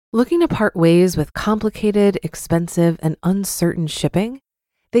Looking to part ways with complicated, expensive, and uncertain shipping?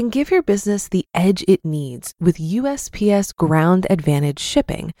 Then give your business the edge it needs with USPS Ground Advantage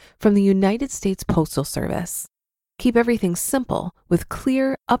shipping from the United States Postal Service. Keep everything simple with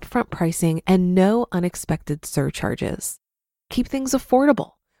clear, upfront pricing and no unexpected surcharges. Keep things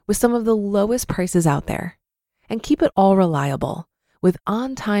affordable with some of the lowest prices out there. And keep it all reliable with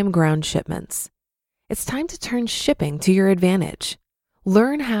on-time ground shipments. It's time to turn shipping to your advantage.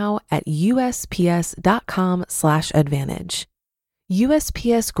 Learn how at USPS.com/advantage.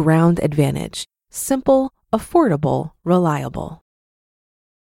 USPS Ground Advantage. Simple, affordable, reliable.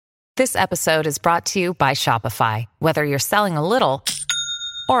 This episode is brought to you by Shopify. Whether you're selling a little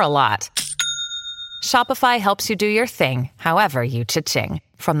or a lot, Shopify helps you do your thing, however you cha-ching.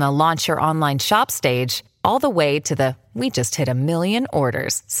 From the launch your online shop stage, all the way to the we just hit 1 million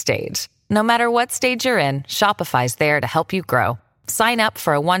orders stage. No matter what stage you're in, Shopify's there to help you grow. Sign up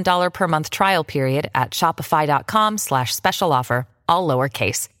for a $1 per month trial period at shopify.com/special offer, all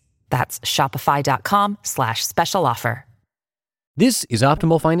lowercase. That's shopify.com/special offer. This is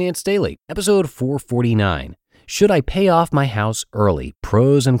Optimal Finance Daily, episode 449. Should I Pay Off My House Early?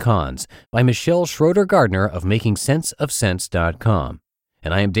 Pros and Cons by Michelle Schroeder-Gardner of MakingSenseOfCents.com.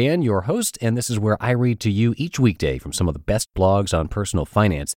 And I am Dan, your host, and this is where I read to you each weekday from some of the best blogs on personal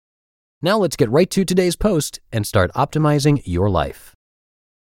finance. Now let's get right to today's post and start optimizing your life.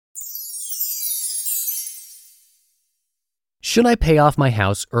 Should I Pay Off My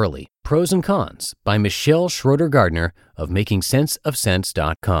House Early? Pros and Cons by Michelle Schroeder-Gardner of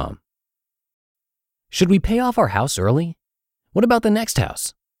MakingSenseOfCents.com. Should we pay off our house early? What about the next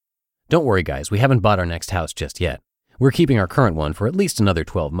house? Don't worry, guys, we haven't bought our next house just yet. We're keeping our current one for at least another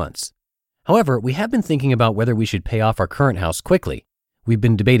 12 months. However, we have been thinking about whether we should pay off our current house quickly. We've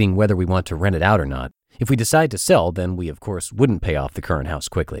been debating whether we want to rent it out or not. If we decide to sell, then we, of course, wouldn't pay off the current house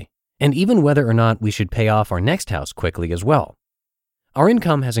quickly. And even whether or not we should pay off our next house quickly as well. Our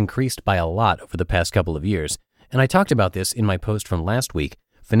income has increased by a lot over the past couple of years, and I talked about this in my post from last week,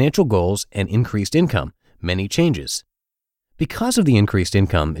 Financial Goals and Increased Income, Many Changes. Because of the increased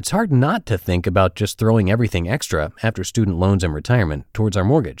income, it's hard not to think about just throwing everything extra after student loans and retirement towards our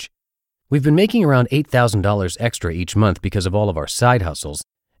mortgage. We've been making around $8,000 extra each month because of all of our side hustles,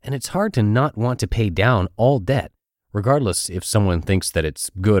 and it's hard to not want to pay down all debt, regardless if someone thinks that it's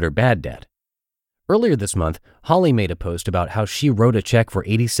good or bad debt. Earlier this month, Holly made a post about how she wrote a check for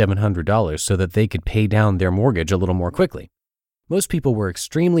 $8,700 so that they could pay down their mortgage a little more quickly. Most people were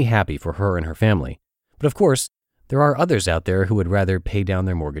extremely happy for her and her family, but of course, there are others out there who would rather pay down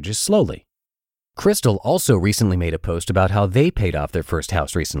their mortgages slowly. Crystal also recently made a post about how they paid off their first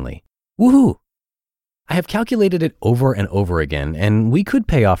house recently. Woohoo! I have calculated it over and over again, and we could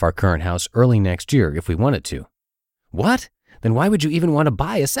pay off our current house early next year if we wanted to. What? Then why would you even want to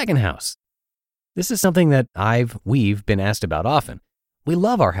buy a second house? This is something that we've been asked about often. We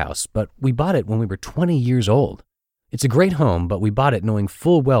love our house, but we bought it when we were 20 years old. It's a great home, but we bought it knowing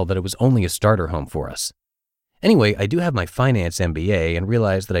full well that it was only a starter home for us. Anyway, I do have my finance MBA and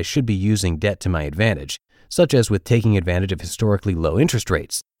realize that I should be using debt to my advantage, such as with taking advantage of historically low interest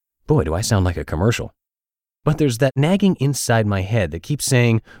rates. Boy, do I sound like a commercial. But there's that nagging inside my head that keeps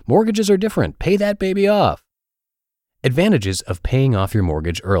saying, mortgages are different, pay that baby off. Advantages of paying off your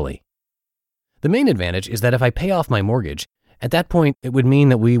mortgage early. The main advantage is that if I pay off my mortgage, at that point it would mean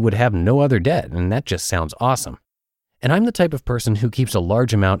that we would have no other debt, and that just sounds awesome. And I'm the type of person who keeps a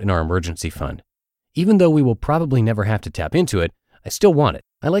large amount in our emergency fund. Even though we will probably never have to tap into it, I still want it.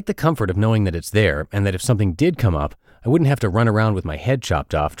 I like the comfort of knowing that it's there and that if something did come up, I wouldn't have to run around with my head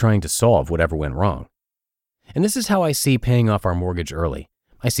chopped off trying to solve whatever went wrong. And this is how I see paying off our mortgage early.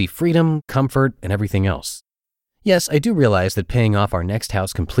 I see freedom, comfort, and everything else. Yes, I do realize that paying off our next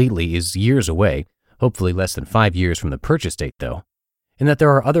house completely is years away, hopefully less than 5 years from the purchase date though, and that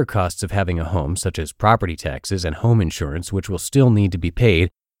there are other costs of having a home such as property taxes and home insurance which will still need to be paid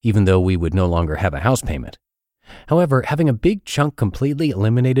even though we would no longer have a house payment. However, having a big chunk completely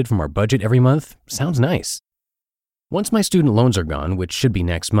eliminated from our budget every month sounds nice. Once my student loans are gone, which should be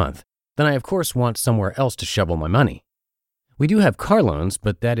next month, then I of course want somewhere else to shovel my money. We do have car loans,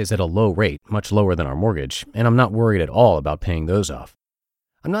 but that is at a low rate, much lower than our mortgage, and I'm not worried at all about paying those off.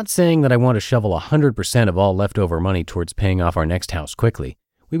 I'm not saying that I want to shovel 100% of all leftover money towards paying off our next house quickly.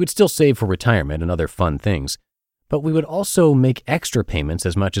 We would still save for retirement and other fun things, but we would also make extra payments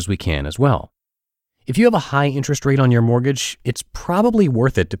as much as we can as well. If you have a high interest rate on your mortgage, it's probably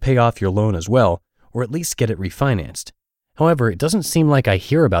worth it to pay off your loan as well, or at least get it refinanced. However, it doesn't seem like I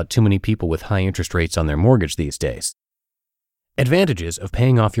hear about too many people with high interest rates on their mortgage these days. Advantages of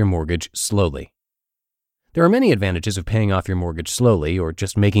paying off your mortgage slowly. There are many advantages of paying off your mortgage slowly or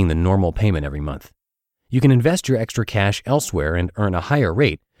just making the normal payment every month. You can invest your extra cash elsewhere and earn a higher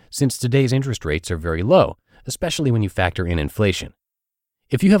rate since today's interest rates are very low, especially when you factor in inflation.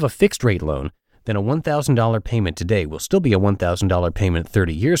 If you have a fixed rate loan, then a $1,000 payment today will still be a $1,000 payment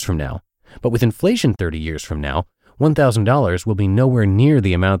 30 years from now, but with inflation 30 years from now, $1,000 will be nowhere near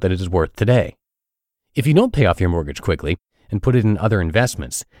the amount that it is worth today. If you don't pay off your mortgage quickly and put it in other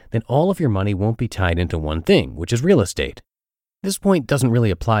investments, then all of your money won't be tied into one thing, which is real estate. This point doesn't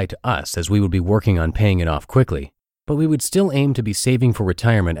really apply to us as we would be working on paying it off quickly, but we would still aim to be saving for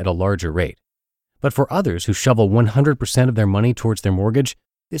retirement at a larger rate. But for others who shovel 100% of their money towards their mortgage,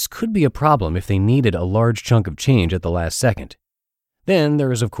 this could be a problem if they needed a large chunk of change at the last second. Then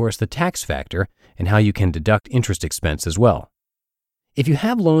there is, of course, the tax factor and how you can deduct interest expense as well. If you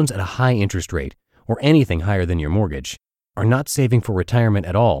have loans at a high interest rate or anything higher than your mortgage, are not saving for retirement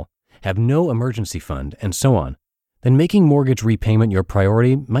at all, have no emergency fund, and so on, then making mortgage repayment your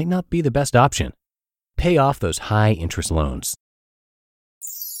priority might not be the best option. Pay off those high interest loans.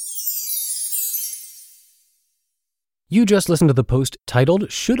 You just listened to the post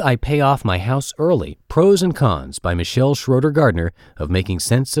titled, "Should I Pay Off My House Early? Pros and Cons" by Schroeder-Gardner of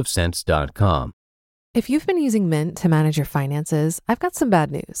MakingSenseOfSense.com. If you've been using Mint to manage your finances, I've got some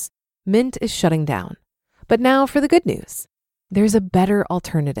bad news. Mint is shutting down. But now for the good news. There's a better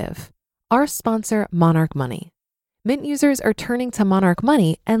alternative. Our sponsor, Monarch Money. Mint users are turning to Monarch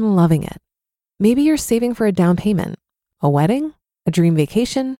Money and loving it. Maybe you're saving for a down payment, a wedding, a dream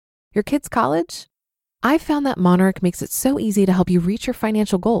vacation, your kids' college. I've found that Monarch makes it so easy to help you reach your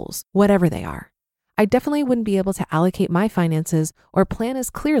financial goals, whatever they are. I definitely wouldn't be able to allocate my finances or plan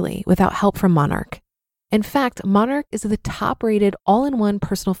as clearly without help from Monarch. In fact, Monarch is the top-rated all-in-one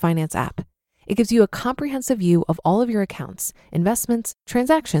personal finance app. It gives you a comprehensive view of all of your accounts, investments,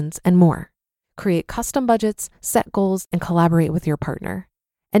 transactions, and more. Create custom budgets, set goals, and collaborate with your partner.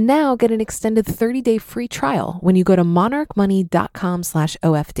 And now get an extended 30-day free trial when you go to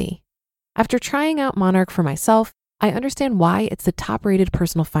monarchmoney.com/OFD. After trying out Monarch for myself, I understand why it's the top-rated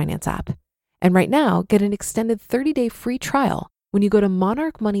personal finance app. And right now, get an extended 30-day free trial when you go to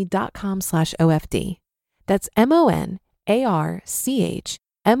monarchmoney.com/OFD. That's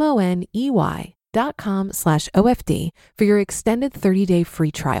monarchmoney.com/OFD for your extended 30-day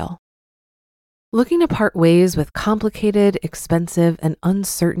free trial. Looking to part ways with complicated, expensive, and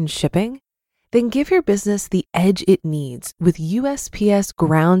uncertain shipping? Then give your business the edge it needs with USPS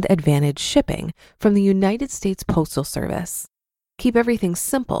Ground Advantage shipping from the United States Postal Service. Keep everything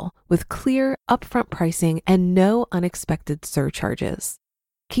simple with clear, upfront pricing and no unexpected surcharges.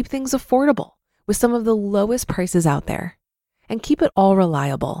 Keep things affordable with some of the lowest prices out there. And keep it all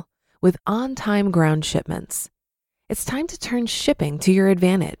reliable with on-time ground shipments. It's time to turn shipping to your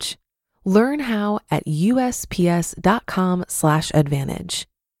advantage. Learn how at USPS.com/advantage.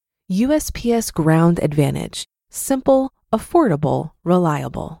 USPS Ground Advantage. Simple, affordable,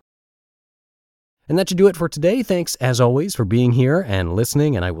 reliable. And that should do it for today. Thanks, as always, for being here and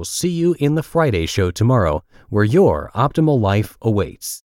listening, and I will see you in the Friday show tomorrow, where your optimal life awaits.